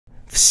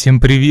Всем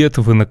привет,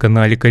 вы на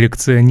канале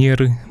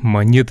коллекционеры,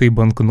 монеты и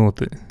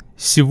банкноты.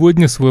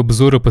 Сегодня свой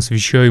обзор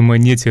посвящаю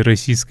монете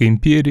Российской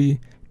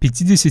империи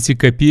 50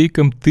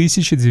 копейкам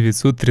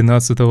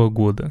 1913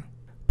 года.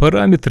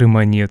 Параметры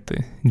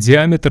монеты: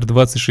 диаметр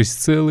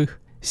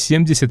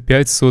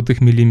 26,75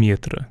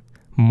 мм,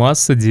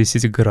 масса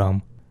 10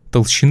 грамм,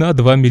 толщина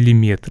 2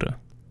 мм,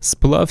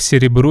 сплав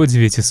серебро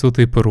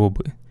 900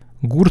 пробы.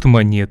 Гурт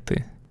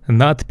монеты: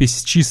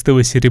 надпись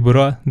чистого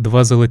серебра,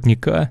 2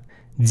 золотника,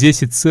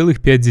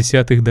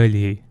 10,5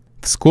 долей,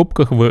 в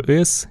скобках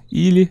ВС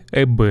или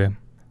ЭБ.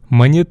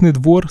 Монетный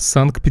двор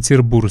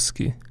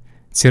Санкт-Петербургский.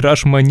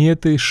 Тираж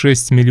монеты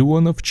 6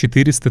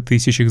 400 000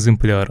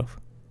 экземпляров.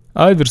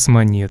 Аверс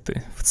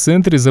монеты. В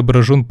центре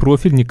изображен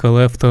профиль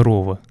Николая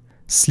II,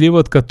 слева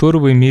от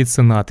которого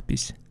имеется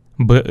надпись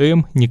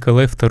 «БМ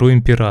Николай II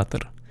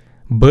император».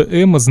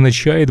 БМ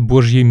означает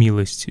Божьей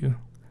милостью.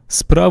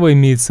 Справа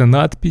имеется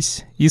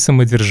надпись и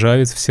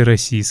самодержавец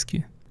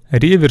всероссийский.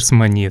 Реверс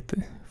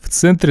монеты. В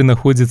центре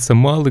находится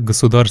малый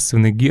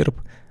государственный герб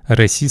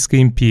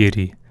Российской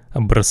империи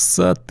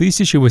образца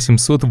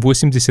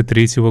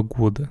 1883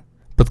 года,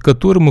 под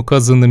которым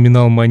указан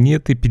номинал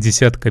монеты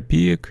 50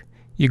 копеек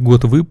и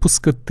год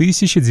выпуска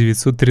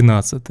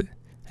 1913.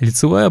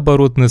 Лицевая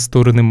оборотная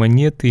стороны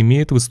монеты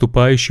имеют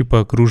выступающий по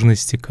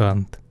окружности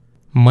кант.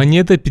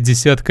 Монета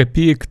 50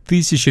 копеек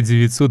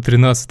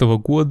 1913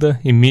 года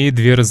имеет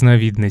две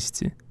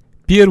разновидности.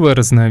 Первая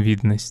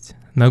разновидность.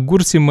 На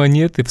гурте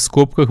монеты в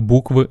скобках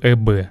буквы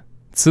ЭБ.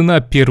 Цена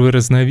первой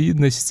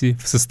разновидности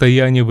в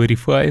состоянии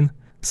Verifine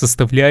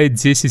составляет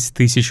 10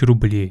 000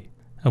 рублей.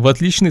 В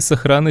отличной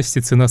сохранности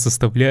цена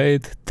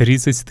составляет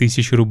 30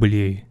 000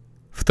 рублей.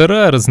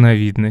 Вторая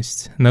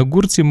разновидность. На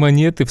гурте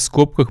монеты в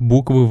скобках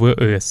буквы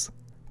ВС.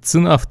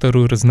 Цена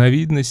второй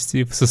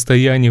разновидности в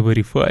состоянии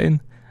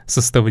Verifine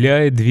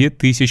составляет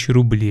 2000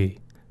 рублей.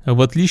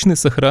 В отличной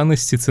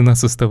сохранности цена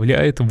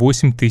составляет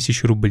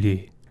 8000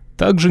 рублей.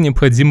 Также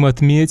необходимо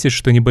отметить,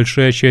 что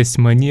небольшая часть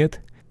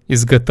монет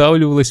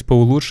изготавливалась по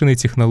улучшенной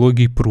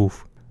технологии Proof.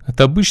 От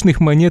обычных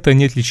монет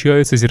они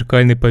отличаются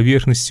зеркальной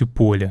поверхностью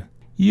поля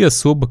и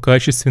особо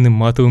качественным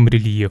матовым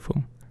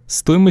рельефом.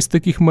 Стоимость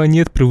таких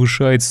монет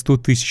превышает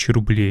 100 000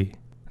 рублей.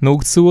 На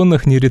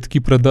аукционах нередки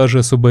продажи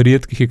особо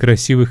редких и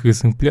красивых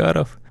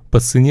экземпляров по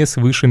цене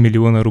свыше 1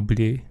 000 000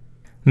 рублей.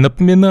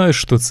 Напоминаю,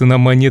 что цена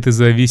монеты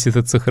зависит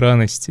от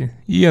сохранности,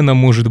 и она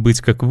может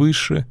быть как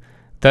выше,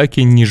 так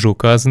и ниже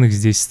указанных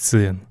здесь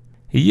цен.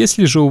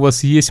 Если же у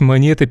вас есть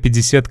монета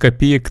 50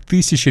 копеек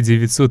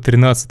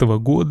 1913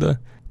 года,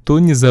 то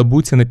не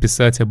забудьте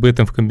написать об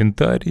этом в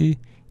комментарии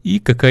и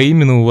какая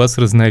именно у вас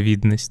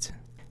разновидность.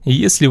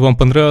 Если вам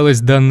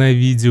понравилось данное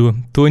видео,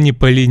 то не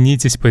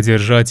поленитесь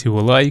поддержать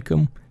его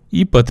лайком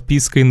и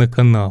подпиской на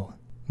канал.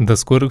 До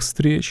скорых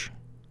встреч!